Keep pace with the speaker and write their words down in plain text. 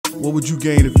What would you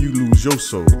gain if you lose your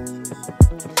soul?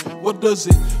 What does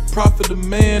it profit a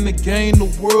man to gain the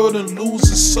world and lose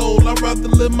his soul? I'd rather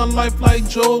live my life like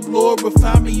Job. Lord,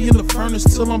 refine me in the furnace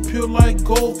till I'm pure like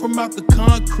gold. From out the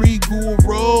concrete grew a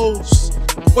rose.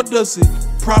 What does it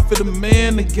profit a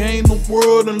man to gain the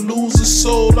world and lose his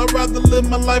soul? I'd rather live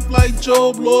my life like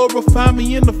Job. Lord, refine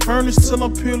me in the furnace till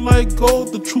I'm pure like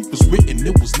gold. The truth was written,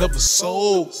 it was never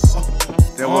sold.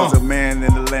 There was a man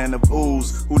in the land of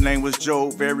Uz whose name was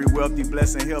Job, very wealthy,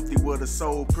 blessed and healthy, with a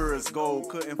soul pure as gold.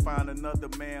 Couldn't find another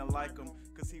man like him,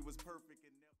 cause he was perfect.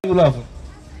 You love him.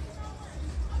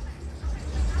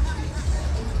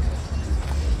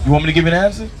 You want me to give you an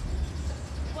answer?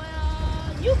 Well,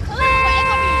 you could, but it's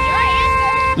gonna be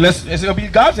your answer. It's gonna be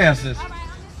God's answers. All right.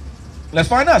 Let's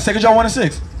find out. 2 John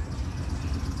 1:6.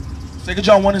 2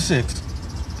 John 1:6.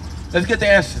 Let's get the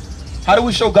answer. How do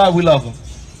we show God we love him?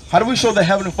 How do we show the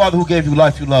Heavenly Father who gave you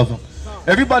life you love him?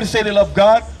 Everybody say they love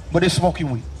God, but they're smoking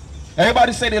weed.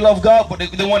 Everybody say they love God, but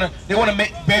they wanna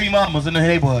make baby mamas in the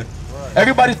neighborhood. Right.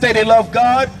 Everybody say they love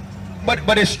God, but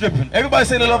they're stripping. Everybody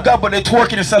say they love God, but they're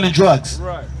twerking and selling drugs.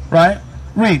 Right. Right?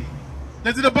 Read.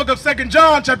 This is the book of 2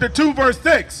 John chapter 2 verse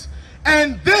 6.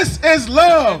 And this is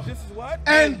love. And this is what?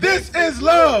 And this is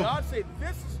love. God said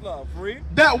this is love. Read.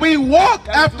 That we walk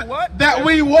after what? That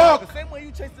we walk. The same way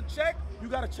you chase the check, you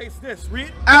gotta chase this.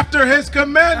 Read. After his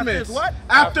commandments. After his what?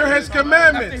 After his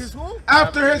commandments. After his who?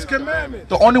 After his commandments.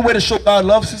 The only way to show God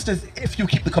love, sisters, is if you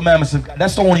keep the commandments of God.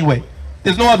 That's the only way.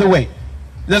 There's no other way.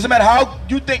 It doesn't matter how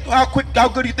good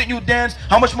you think you dance,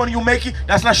 how much money you making.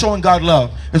 That's not showing God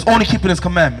love. It's only keeping his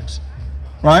commandments.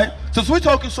 Right? Since we're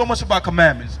talking so much about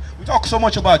commandments, we talk so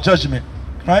much about judgment.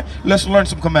 Right? Let's learn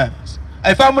some commandments.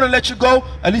 If I'm going to let you go,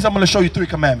 at least I'm going to show you 3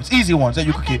 commandments. Easy ones that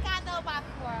you can keep. I know about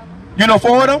 4 of them. You know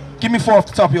 4 of them? Give me 4 off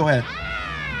the top of your head.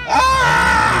 God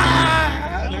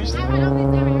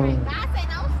say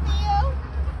don't steal.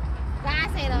 God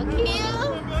say don't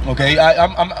kill. Okay,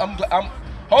 I'm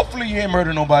hopefully you ain't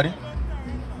murder nobody.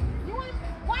 You want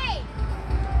wait.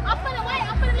 I'm finna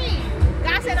leave.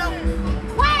 God said don't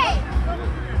wait.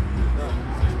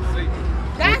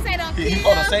 God said don't kill. He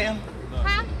called us Satan?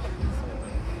 Huh?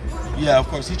 Yeah, of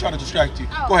course. He tried to distract you.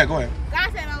 Oh. Go ahead, go ahead.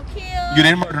 God said don't kill. You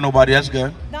didn't murder nobody. That's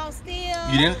good. Don't steal.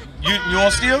 You didn't? You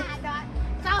don't steal?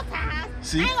 Sometimes.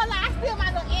 See? I ain't gonna lie, I steal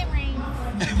my little earrings.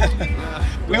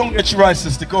 We're gonna get you right,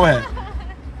 sister. Go ahead.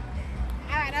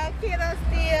 Alright, don't kill, don't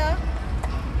steal.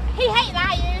 He hate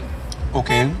liars.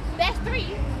 Okay. That's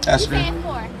 3. That's He 3. said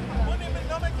 4.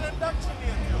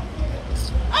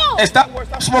 Oh! Hey, stop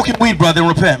smoking weed, brother, and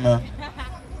repent, man.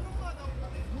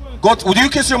 Would you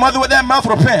kiss your mother with that mouth?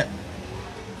 Repent.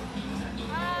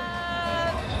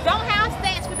 Don't have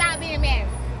sex without being married.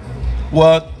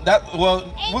 Well,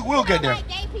 we'll get there. Like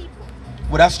gay people.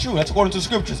 Well, that's true. That's according to the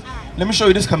scriptures. Let me show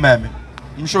you this commandment.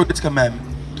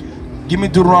 Give me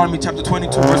Deuteronomy chapter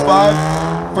 22, verse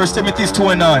 5. 1 Timothy 2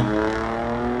 and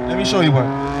 9. Let me show you what.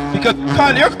 Because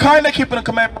you're kind of keeping a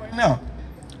commandment right now.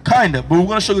 Kind of. But we're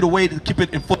going to show you the way to keep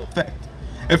it in full effect.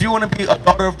 If you want to be a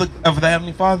daughter of the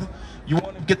Heavenly Father, you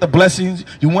want to get the blessings,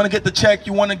 you want to get the check,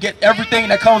 you want to get everything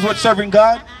that comes with serving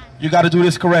God, you got to do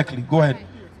this correctly. Go ahead.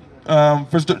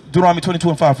 First Deuteronomy 22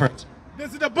 and 5 first.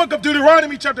 This is the book of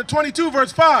Deuteronomy chapter 22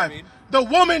 verse 5. The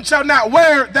woman shall not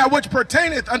wear that which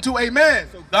pertaineth unto a man.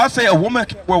 So God say a woman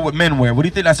can wear what men wear. What do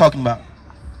you think that's talking about?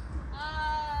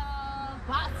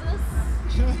 Boxers.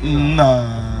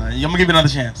 Nah, I'm going to give you another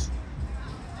chance.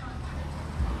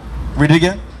 Read it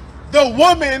again. The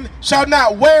woman shall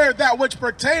not wear that which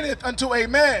pertaineth unto a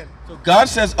man. So God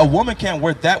says a woman can't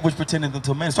wear that which pertaineth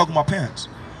unto a man. It's talking about pants.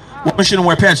 Women shouldn't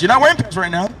wear pants. You're not wearing pants right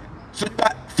now. So you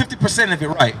got 50% of it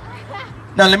right.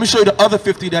 Now let me show you the other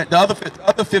 50 that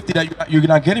you're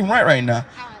not getting right now.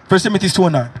 1 Timothy 2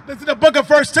 and 9. This is the book of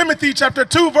 1 Timothy chapter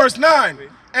 2 verse 9.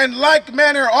 And like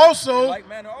manner also,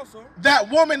 that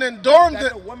women adorn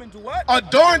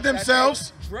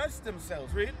themselves, dress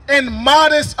themselves, read. In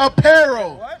modest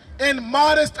apparel. What? In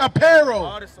modest apparel.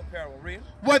 Modest apparel, read.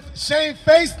 With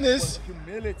shamefacedness,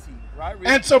 humility, right? Read.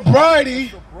 And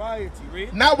sobriety,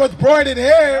 read. Not with broided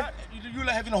hair. You're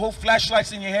like having a whole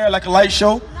flashlights in your hair like a light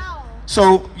show. No.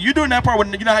 So you're doing that part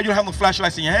when you know how you have the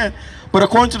flashlights in your head. But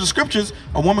according to the scriptures,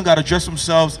 a woman got to dress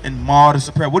themselves in modest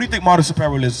apparel. What do you think modest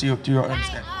apparel is to your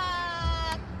understanding?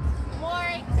 More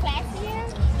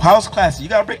classier. How's classy? You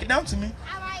got to break it down to me.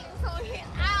 Alright, so here,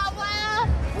 well,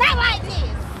 not like this.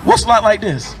 What's not like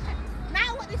this?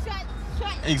 Not with the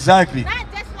short. Exactly.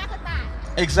 Not just like a thigh.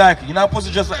 Exactly. You're not supposed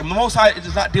to dress like, the Most High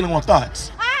is not dealing with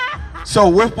thoughts. So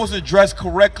we're supposed to dress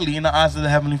correctly in the eyes of the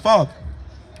Heavenly Father,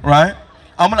 right?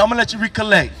 I'm gonna let you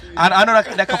recollect. I know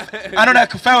that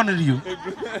confounded you,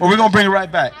 but we're gonna bring it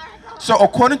right back. So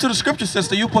according to the scripture,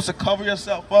 sister, you're supposed to cover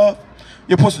yourself up.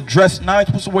 You're supposed to dress nice. You're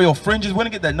supposed to wear your fringes. We're going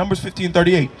to get that. Numbers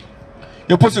 15:38.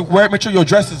 You're supposed to wear, make sure your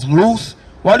dress is loose.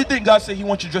 Why do you think God said he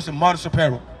wants you to dress in modest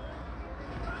apparel?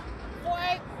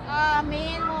 For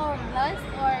men will lust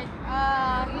or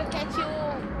look at you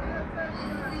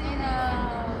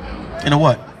In a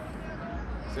what?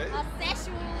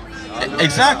 sexually.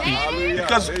 Exactly.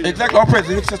 Because, exactly. All praise.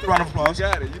 Give sister a round of applause. You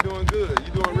got it. You're doing good.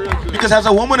 You're doing real good. Because as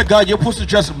a woman of God, you're supposed to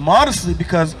dress modestly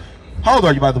because, how old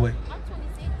are you, by the way? I'm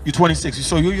 26. You're 26.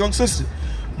 So you're a young sister.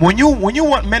 When you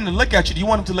want men to look at you, do you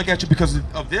want them to look at you because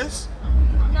of this?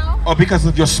 No. Or because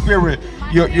of your spirit,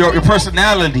 your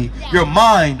personality, your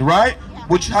mind, right?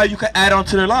 Which how you can add on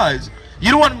to their lives.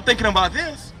 You don't want them thinking about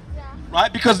this,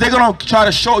 right? Because they're gonna try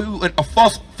to show you a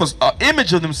false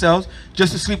image of themselves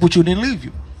just to sleep with you and then leave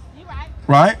you, You right.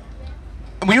 right?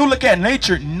 And when you look at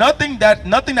nature, nothing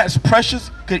that's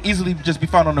precious could easily just be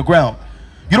found on the ground.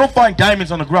 You don't find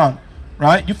diamonds on the ground,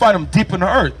 right? You find them deep in the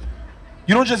earth.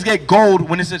 You don't just get gold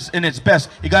when it's in its best.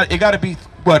 It got to be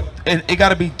it got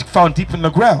to be found deep in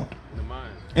the ground,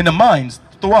 in the mines,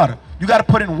 the water. You got to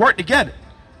put in work to get it.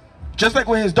 Just like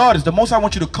with his daughters, the most I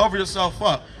want you to cover yourself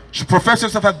up. She profess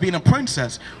yourself as being a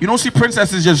princess. You don't see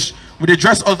princesses just with their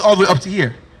dress all the way up to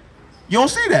here. You don't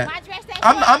see that. My dress that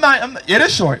I'm not. It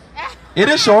is short. It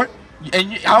is short,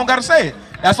 and I don't gotta say it.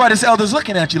 That's why this elder's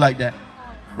looking at you like that,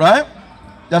 right?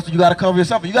 That's what you gotta cover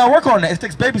yourself. You gotta work on that. It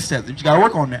takes baby steps. You gotta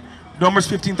work on that. Numbers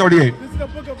 15:38. This is the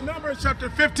book of Numbers, chapter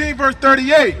 15, verse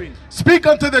 38. Speak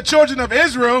unto the children of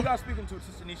Israel Who y'all speaking to,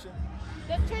 Sister Nisha?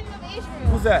 The children of Israel.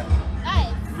 Who's that? Us.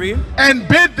 Read. and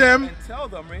bid them And tell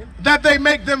them, read. that they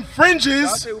make them God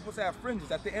fringes say we're supposed to have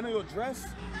fringes at the end of your dress.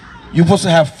 You're supposed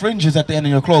to have fringes at the end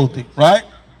of your clothing, right?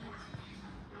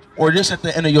 Or just at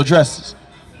the end of your dresses.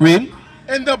 Read.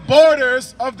 in the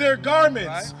borders of their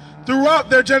garments throughout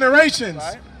their generations,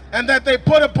 and that they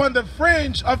put upon the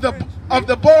fringe of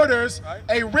the borders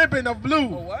a ribbon of blue.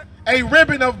 what? A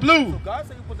ribbon of blue. God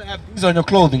said you're supposed to have These on your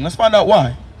clothing. Let's find out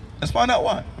why. Let's find out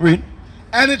why. Read.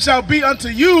 And it shall be unto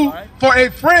you for a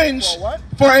fringe, For what?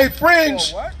 for a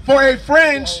fringe, For what? for a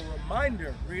fringe, a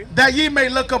reminder, read. that ye may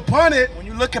look upon it When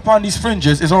you look upon these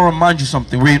fringes, it's going to remind you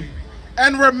something. Read.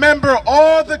 and remember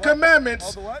all the commandments,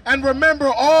 All the what? and remember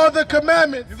all the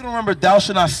commandments. You're going to remember, thou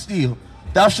shalt not steal.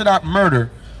 Thou shalt not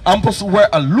murder. I'm supposed to wear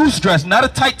a loose dress, not a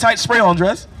tight spray-on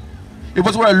dress. You're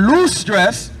supposed to wear a loose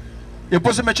dress. You're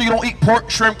supposed to make sure you don't eat pork,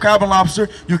 shrimp, crab, and lobster.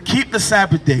 You keep the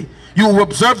Sabbath day. You will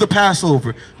observe the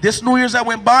Passover. This New Year's that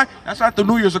went by, that's not the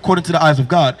New Year's according to the eyes of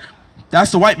God.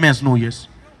 That's the white man's New Year's.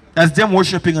 That's them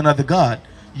worshiping another God.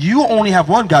 You only have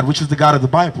one God, which is the God of the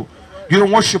Bible. You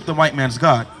don't worship the white man's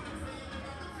God.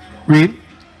 Read.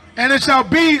 And it shall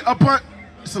be upon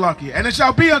Salakia, and it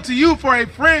shall be unto you for a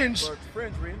fringe,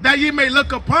 Fringe, read. that ye may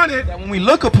look upon it. That when we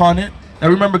look upon it, now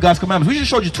remember God's commandments. We just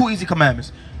showed you 2 easy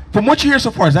commandments. From what you hear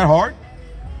so far, is that hard?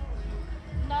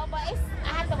 No, but I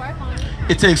have to work on it.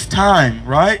 It takes time,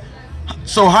 right?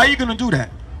 So how are you going to do that?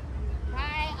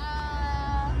 Right?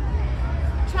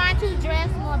 Trying to dress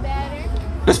more better.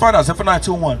 Let's find out. Zephaniah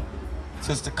 2:1.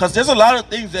 Sister, because there's a lot of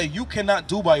things that you cannot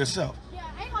do by yourself. Yeah,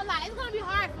 I ain't gonna lie. It's gonna be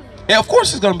hard for me. Yeah, of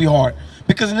course it's going to be hard.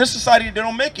 Because in this society, they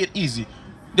don't make it easy.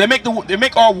 They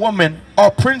make our women, our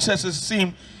princesses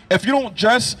seem, if you don't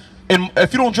dress in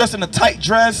a tight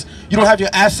dress, you don't have your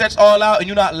assets all out, and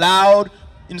you're not loud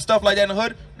and stuff like that in the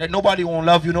hood, that nobody gonna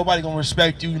love you, nobody gonna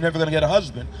respect you, you're never gonna get a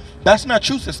husband. That's not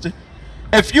true, sister.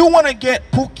 If you want to get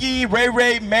Pookie,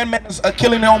 Ray, man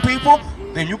killing their own people,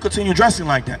 then you continue dressing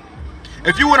like that.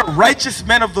 If you want a righteous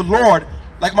man of the Lord,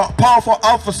 like my powerful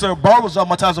officer Barzal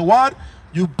Matazawad,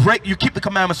 you keep the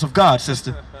commandments of God,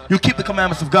 sister. You keep the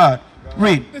commandments of God.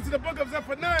 Read. This is the book of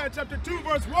Zephaniah, chapter 2,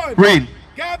 verse 1. Read.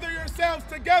 Gather yourselves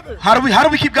together. How do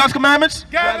we keep God's commandments?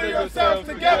 Gather yourselves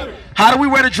together. How do we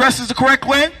wear the dresses the correct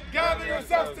way? Gather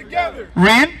yourselves together.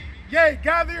 Read. Yea,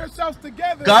 gather yourselves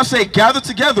together. God said, gather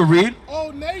together. Read.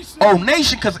 O nation. Oh,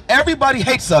 nation, because everybody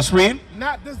hates us. Read.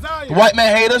 Not desire. The white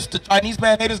man hates us. The Chinese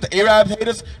man hates us. The Arabs hate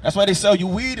us. That's why they sell you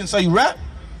weed and sell you rap.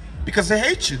 Because they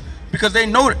hate you. Because they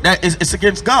know that it's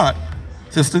against God,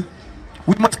 sister.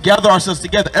 We must gather ourselves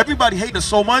together. Everybody hates us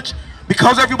so much.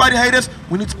 Because everybody hates us,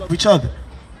 we need to love each other.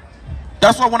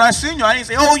 That's why when I seen you, I didn't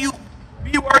say, oh, you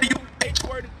B-word, you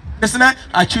H-word, this and that.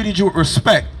 I treated you with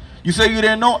respect. You say you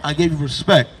didn't know, I gave you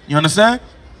respect. You understand?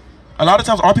 A lot of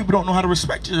times our people don't know how to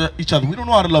respect each other. We don't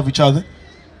know how to love each other.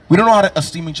 We don't know how to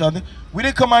esteem each other. We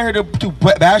didn't come out here to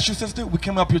bash you, sister. We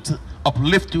came up here to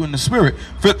uplift you in the spirit.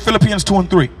 Philippians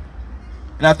 2:3.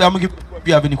 And after, I'm going to give, if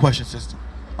you have any questions, sister,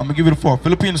 I'm going to give you the 4.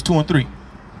 Philippians 2:3.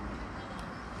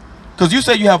 Because you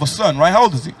say you have a son, right? How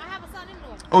old is he? I have a son and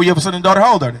daughter. Oh, you have a son and daughter.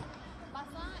 How old are they? My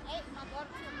son,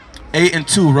 8 and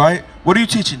 2, right? What are you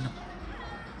teaching them?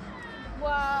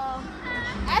 Well,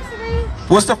 actually,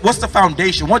 What's the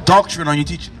foundation? What doctrine are you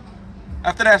teaching them?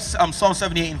 After that, Psalm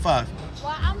 78 and 5.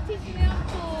 well, I'm teaching them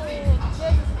to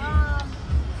just,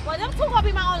 well, them two gonna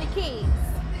be my only kids.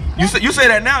 You say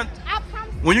that now. I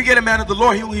promise. When you get a man of the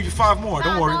Lord, He'll leave you 5 more.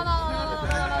 Don't worry. No.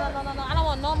 I don't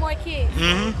want no more kids.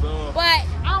 But I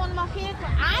don't want no more kids. But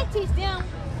I teach them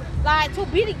like to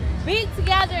be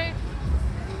together,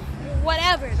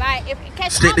 whatever. Like if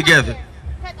cause Stick together.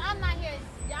 Because I'm not here.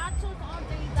 Y'all choose the only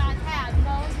thing you guys have. You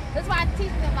know. That's why I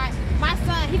teach them. Like my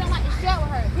son, he don't like to share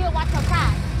with her. He'll watch her cry.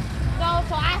 You know.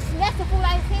 So I snatch the food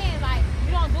out of his hand. Like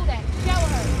you don't do that. Share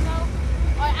with her. You know.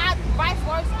 Or I vice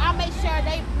versa. I make sure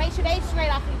they straight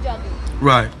off each other.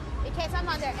 Right. In case I'm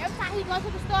not there. Every time he goes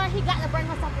to the store, he got to bring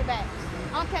her something back.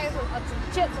 I don't care if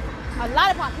it's chips, a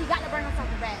lollipop, he got to bring her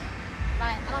something back.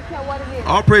 Like, I don't care what it is.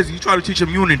 All praise, you try to teach them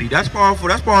unity. That's powerful,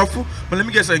 that's powerful. But let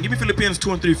me get something. Give me Philippians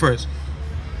 2 and 3 first.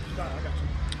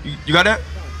 You got that?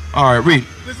 All right, read.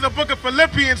 This is the book of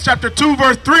Philippians chapter 2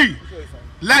 verse 3.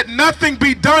 Let nothing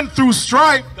be done through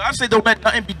strife. God said don't let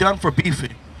nothing be done for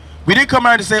beefing. We didn't come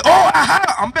out to say, oh,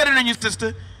 aha, I'm better than you,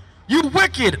 sister. You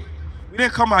wicked. We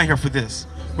didn't come out here for this.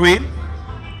 Read.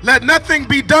 Let nothing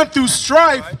be done through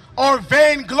strife or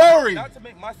vainglory. Not to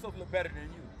make myself look better than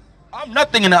you. I'm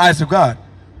nothing in the eyes of God.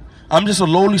 I'm just a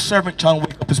lowly servant trying to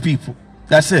wake up his people.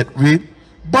 That's it. Read.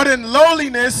 But in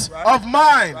lowliness of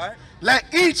mind, Right. let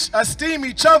each esteem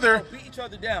each other. Beat each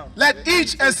other down. Let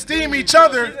each esteem each She's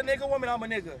other. a nigga woman, I'm a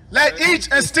nigga. Let each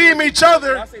esteem each And I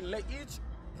other say let each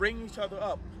bring each other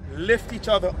up. Lift each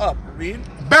other up. Read.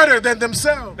 better than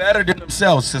themselves. Better than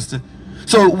themselves, sister.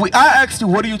 So I asked you,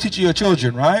 what are you teaching your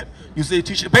children, right? You say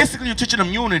basically you're teaching them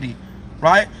unity,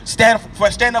 right?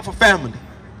 Stand up for family.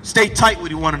 Stay tight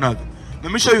with one another.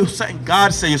 Let me show you something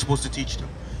God says you're supposed to teach them.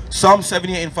 Psalm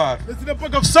 78 and 5. This is the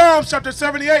book of Psalms chapter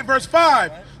 78 verse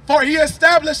 5. For he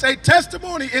established a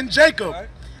testimony in Jacob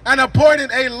and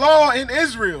appointed a law in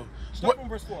Israel. Start from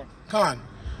verse 4. Khan.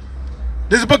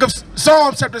 This is the book of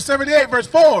Psalms chapter 78 verse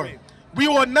 4. We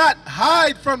will not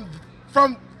hide from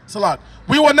Salat.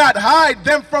 We will not hide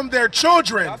them from their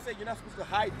children, I say you're not supposed to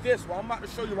hide this. Well, I'm about to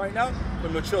show you right now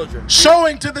from your children.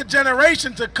 showing to the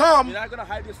generation to come You're not going to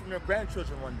hide this from your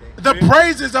grandchildren one day. the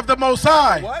praises of the Most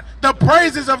High. What? The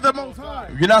praises of the Most High.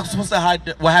 You're not supposed to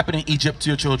hide what happened in Egypt to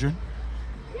your children.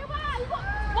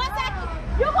 One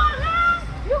second. You gonna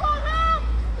learn?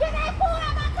 Get that food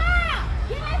out my car.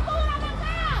 Get that food out my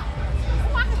car.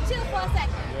 So I can chill for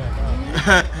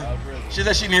a second. She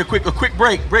said she need a quick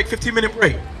break. 15-minute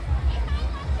break.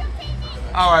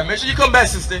 All right, make sure you come back,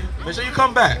 sister. Make sure you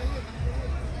come back.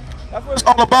 That's what it's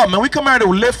all about, man. We come here to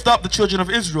lift up the children of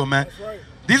Israel, man.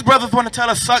 These brothers want to tell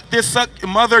us, suck this, suck your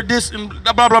mother, this, and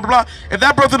blah, blah, blah. If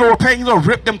that brother don't repent, he's going to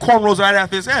rip them cornrows right off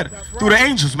his head through the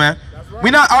angels, man.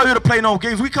 We're not out here to play no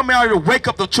games. We come out here to wake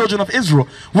up the children of Israel.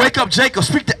 Wake up Jacob.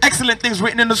 Speak the excellent things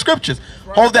written in the scriptures.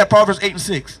 Hold that, Proverbs 8 and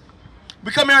 6.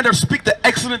 We come here to speak the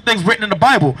excellent things written in the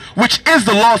Bible, which is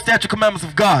the law, statute, commandments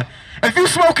of God. If you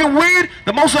smoking weed,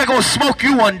 the Most High gonna smoke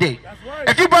you one day.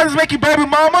 If you brothers making baby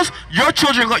mamas, your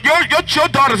children, your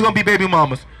daughters gonna be baby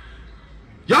mamas.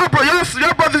 Your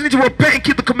brothers need to repent and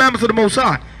keep the commandments of the Most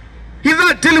High. He's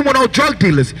not dealing with no drug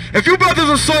dealers. If you brothers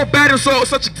are so bad and so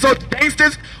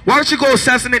gangsters, why don't you go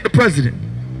assassinate the president?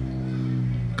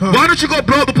 Why don't you go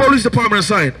blow up the police department and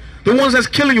sign? The ones that's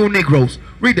killing you Negroes.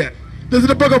 Read that. This is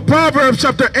the book of Proverbs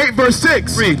chapter 8 verse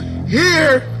 6. Read.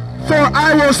 Here, for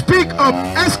I will speak of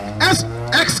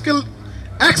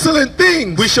excellent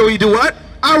things. We show you do what?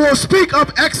 I will speak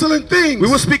of excellent things. We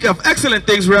will speak of excellent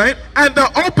things, right? And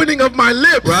the opening of my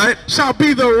lips Right. shall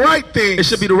be the right things. It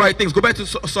should be the right things. Go back to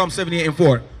Psalm 78 and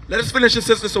 4. Let us finish this,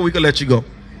 sister, so we can let you go.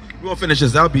 We're going to finish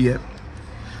this. That'll be it.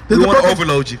 We This is the want to book of-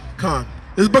 overload you. Come.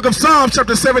 This is the book of Psalms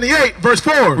chapter 78 verse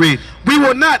 4. Read. We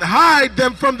will not hide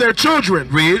them from their children.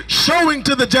 Read. Showing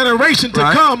to the generation to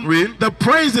Right. come Read. the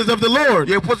praises of the Lord.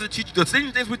 You're supposed to teach the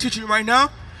same things we're teaching you right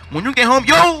now. When you get home,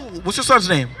 yo, what's your son's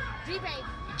name? G-Baby.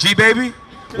 G-Baby?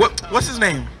 What's his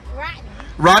name? Rodney.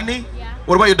 Rodney? Yeah.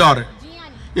 What about your daughter? Gianni.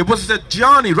 It was said,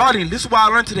 Johnny, Rodney, this is what I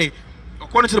learned today.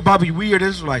 According to the Bible, we are the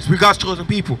Israelites. We're God's chosen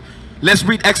people. Let's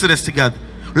read Exodus together.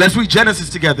 Let's read Genesis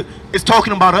together. It's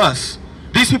talking about us.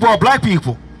 These people are black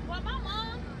people. Well,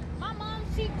 my mom,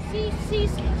 she's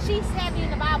heavy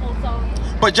in the Bible, so.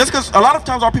 But just because a lot of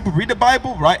times our people read the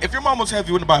Bible, right? If your mom was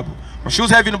heavy in the Bible, or she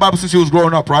was heavy in the Bible since she was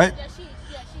growing up, right? Yeah, she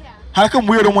has. How come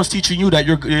we're the ones teaching you that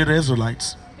you're the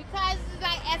Israelites? Because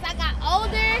like as I got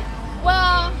older,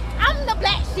 well, I'm the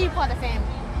black sheep of the family.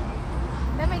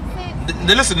 That makes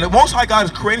sense. Listen, the Most High God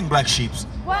is creating black sheep.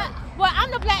 Well,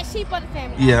 I'm the black sheep of the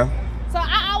family. Yeah. So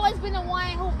I always been the one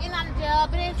who in and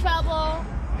been in trouble,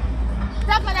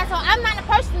 stuff like that. So I'm not the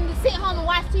person to sit home and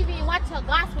watch TV and watch her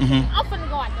gospel. I'm finna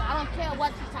go out there. I don't care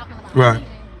what she's talking about. Right.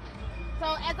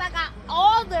 So as I got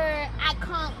older, I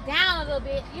calmed down a little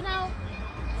bit, you know?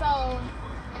 So,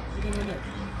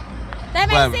 that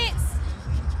makes sense?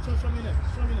 Show me that.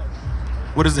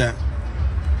 What is that?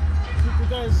 You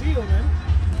got a zeal, man.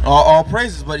 All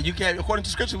praises, but you can't, according to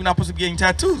scripture, we're not supposed to be getting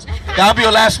tattoos. That'll be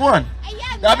your last one.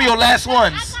 That'll be your last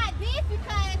ones. I got this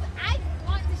because I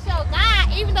want to show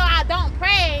God, even though I don't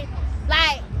pray,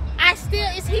 like,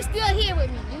 he's still here with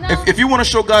me, you know? If you want to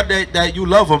show God that you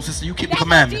love him, sister, you keep the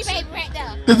commandments. That's my G-baby right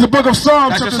there. This is the book of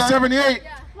Psalms, That's your chapter son? 78,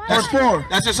 verse 4.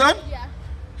 That's your son? Yeah.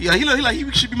 Yeah,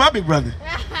 he should be my big brother.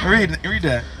 read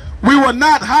that. We will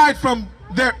not hide from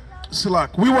their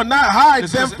we will not hide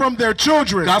them from their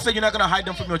children. God said you're not going to hide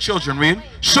them from your children. Read.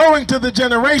 Showing to the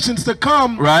generations to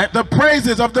come the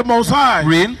praises of the Most High.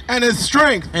 Read. And his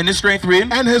strength. And his strength.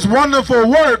 Read. And his wonderful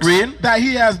works read. That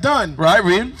he has done. Right.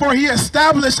 Read. For he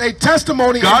established a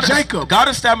testimony in Jacob. God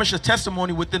established a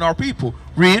testimony within our people.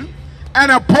 Read. And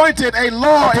appointed a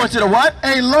law. Appointed a what?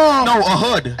 A law. No, a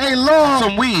hood. A law.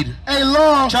 Some weed. A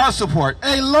law. Child support.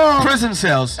 A law. Prison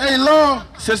cells. A law.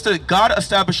 Sister, God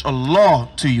established a law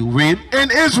to you. Read.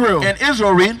 In Israel. In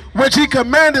Israel, read. Which he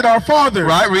commanded our fathers.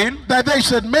 Right, read. That they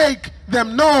should make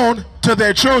them known to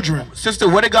their children. Sister,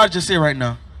 what did God just say right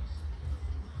now?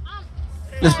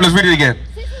 Let's read it again.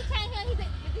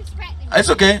 It's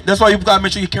okay. That's why you've got to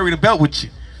make sure you carry the belt with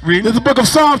you. Read. This is the book of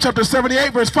Psalms, chapter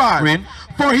 78, verse 5. Read.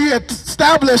 For he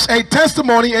established a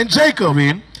testimony in Jacob.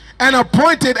 Read. And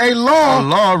appointed a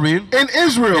law, read. In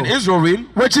Israel. In Israel, read.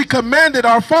 Which he commanded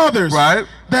our fathers. Right.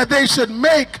 That they should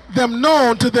make them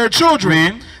known to their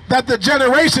children. Read. That the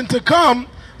generation to come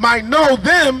might know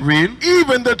them. Read.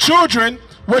 Even the children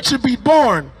which should be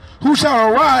born, who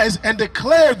shall arise and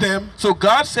declare them. So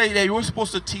God said that you were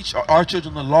supposed to teach our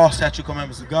children the law, statute,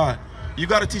 commandments of God. You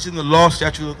got to teach them the law,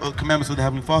 statute, commandments of the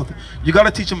Heavenly Father. You got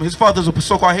to teach him. His father's a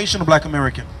so-called Haitian or Black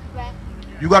American. Right.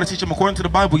 You got to teach him according to the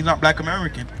Bible. He's not Black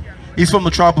American. He's from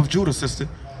the tribe of Judah, sister.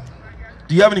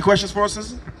 Do you have any questions for us,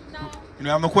 sister? No. You don't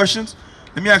have no questions?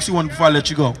 Let me ask you one before I let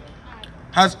you go.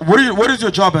 What is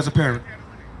your job as a parent?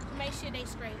 To make sure they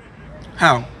straight.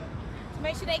 How? To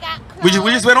make sure they got clothes.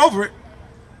 We just went over it.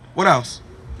 What else?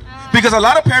 Because a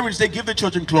lot of parents, they give their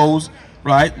children clothes,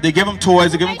 right? They give them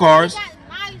toys, they give them cars.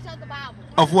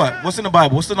 Of what? What's in the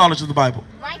Bible? What's the knowledge of the Bible?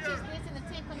 Righteousness and the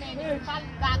 10 Commandments. Follow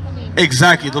God's commandments.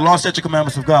 Exactly. The law, statute,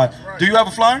 commandments of God. Do you have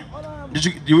a flyer? Did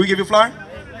we give you a flyer?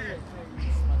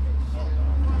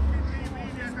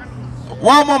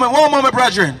 One moment,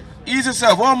 brethren. Ease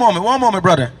yourself. One moment,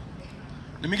 brother.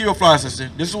 Let me give you a flyer, sister.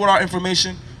 This is what our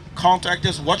information. Contact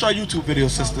us. Watch our YouTube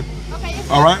videos, sister. Okay.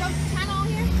 All right. Channel on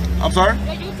here? I'm sorry?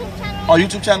 Your YouTube channel? Our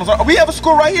YouTube channels. We have a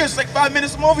school right here. It's like 5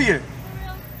 minutes from over here.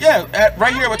 Yeah,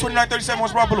 right here at 2937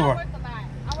 West Broad Boulevard.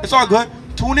 It's all good.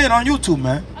 Tune in on YouTube,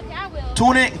 man. Okay, I will.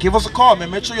 Tune in. Give us a call,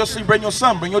 man. Make sure you bring your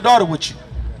son, bring your daughter with you.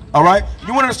 All right?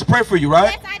 You wanted us to pray for you,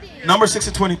 right? Yes, I did. Number 6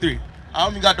 and 23. I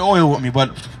don't even got the oil with me,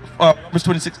 but verse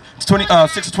 26. It's 6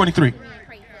 and 23.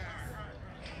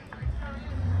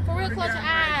 For real, close your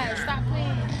eyes. Stop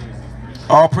playing.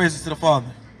 All praises to the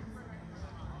Father.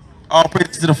 All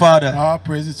praises to the Father. All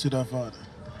praises to the Father.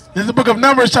 This is the book of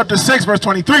Numbers, chapter 6, verse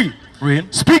 23.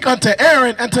 Read. Speak unto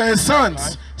Aaron and to his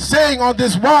sons, saying on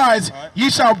this wise,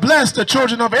 ye shall bless the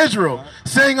children of Israel,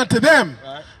 saying unto them,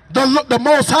 the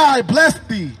Most High bless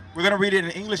thee. We're going to read it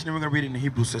in English and then we're going to read it in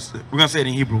Hebrew, sister. We're going to say it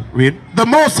in Hebrew. Read. The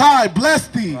Most High bless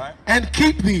thee and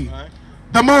keep thee.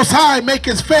 The Most High make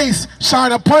his face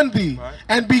shine upon thee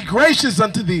and be gracious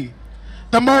unto thee.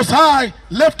 The Most High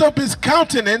lift up his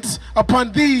countenance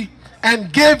upon thee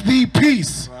and give thee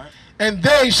peace. And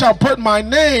they shall put my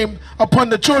name upon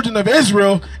the children of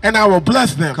Israel, and I will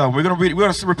bless them. Okay, we're gonna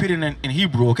repeat it in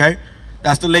Hebrew, okay?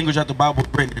 That's the language that the Bible is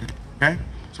written in, okay?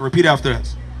 So repeat after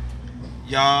us.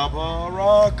 Ya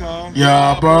Baraka.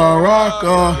 Ya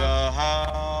Baraka.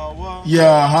 Yahweh.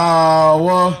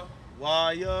 Yahweh.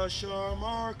 Waya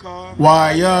Shamarka.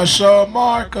 Waya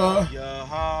Shamarka.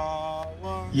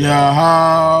 Yahweh.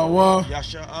 Yahweh.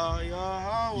 Yasha'a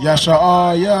Yahweh.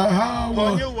 Yasha'a Yahweh.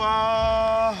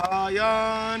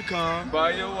 Banyawayanka.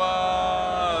 Bayawayaka.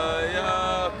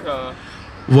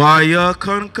 Waya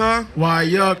Kanka.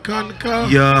 Waya Kanka.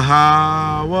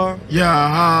 Yahweh.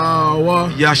 Yahweh.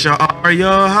 Yasha'ar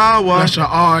Yahweh.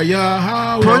 Yasha'a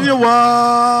Yahweh. Banyawayanka.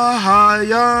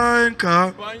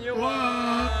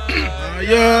 Bayawayaka.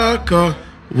 Yaka.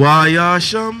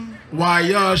 Wayasham.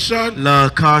 Wayashan.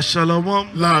 Laka Shalom.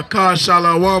 Laka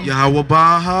Shalom. Yahweh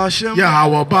Bahashim.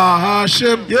 Yahweh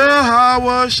Bahashim.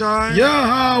 Yahweh Shai.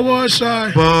 Yahweh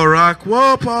Shai. Barak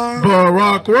Wapa.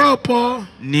 Barak Rapa.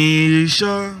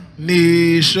 Nisha.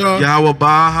 Nisha. Yahweh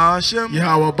Bahashim.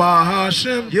 Yahweh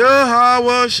Bahashim.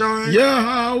 Yahweh Shai.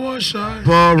 Yahweh Shai.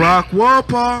 Barak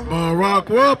Wapa. Barak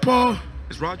Rapa.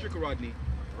 Is Roderick or Rodney?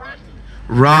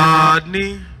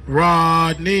 Rodney.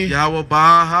 Rodney. Yahweh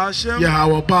Bahashim.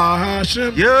 Yahweh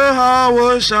Bahashim.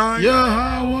 Yahweh Shai.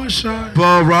 Yahweh Shai.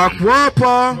 Barak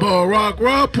Wapa. Barak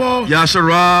Rapa.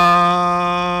 Yasharala.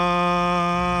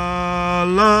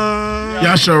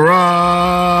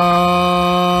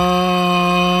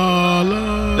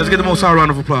 Yasharala. Let's get the most high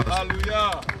round of applause.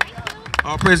 Hallelujah.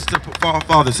 Our praises to our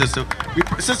Father, sister.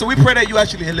 Sister, we pray that you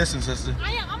actually listen, sister.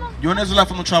 You're an Israelite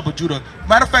from the tribe of Judah.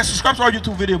 Matter of fact, subscribe to our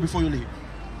YouTube video before you leave.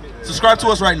 Subscribe to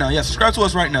us right now. Yes, subscribe to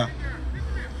us right now.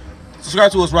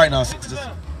 Subscribe to us right now, sisters.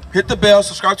 Hit the bell.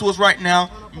 Subscribe to us right now.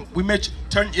 We make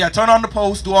turn on the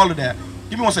post. Do all of that.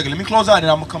 Give me 1 second. Let me close out, and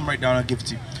I'm gonna come right down and give it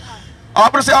to you. I'm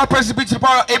gonna say all praises be to the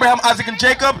power of Abraham, Isaac, and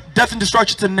Jacob. Death and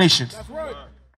destruction to the nations.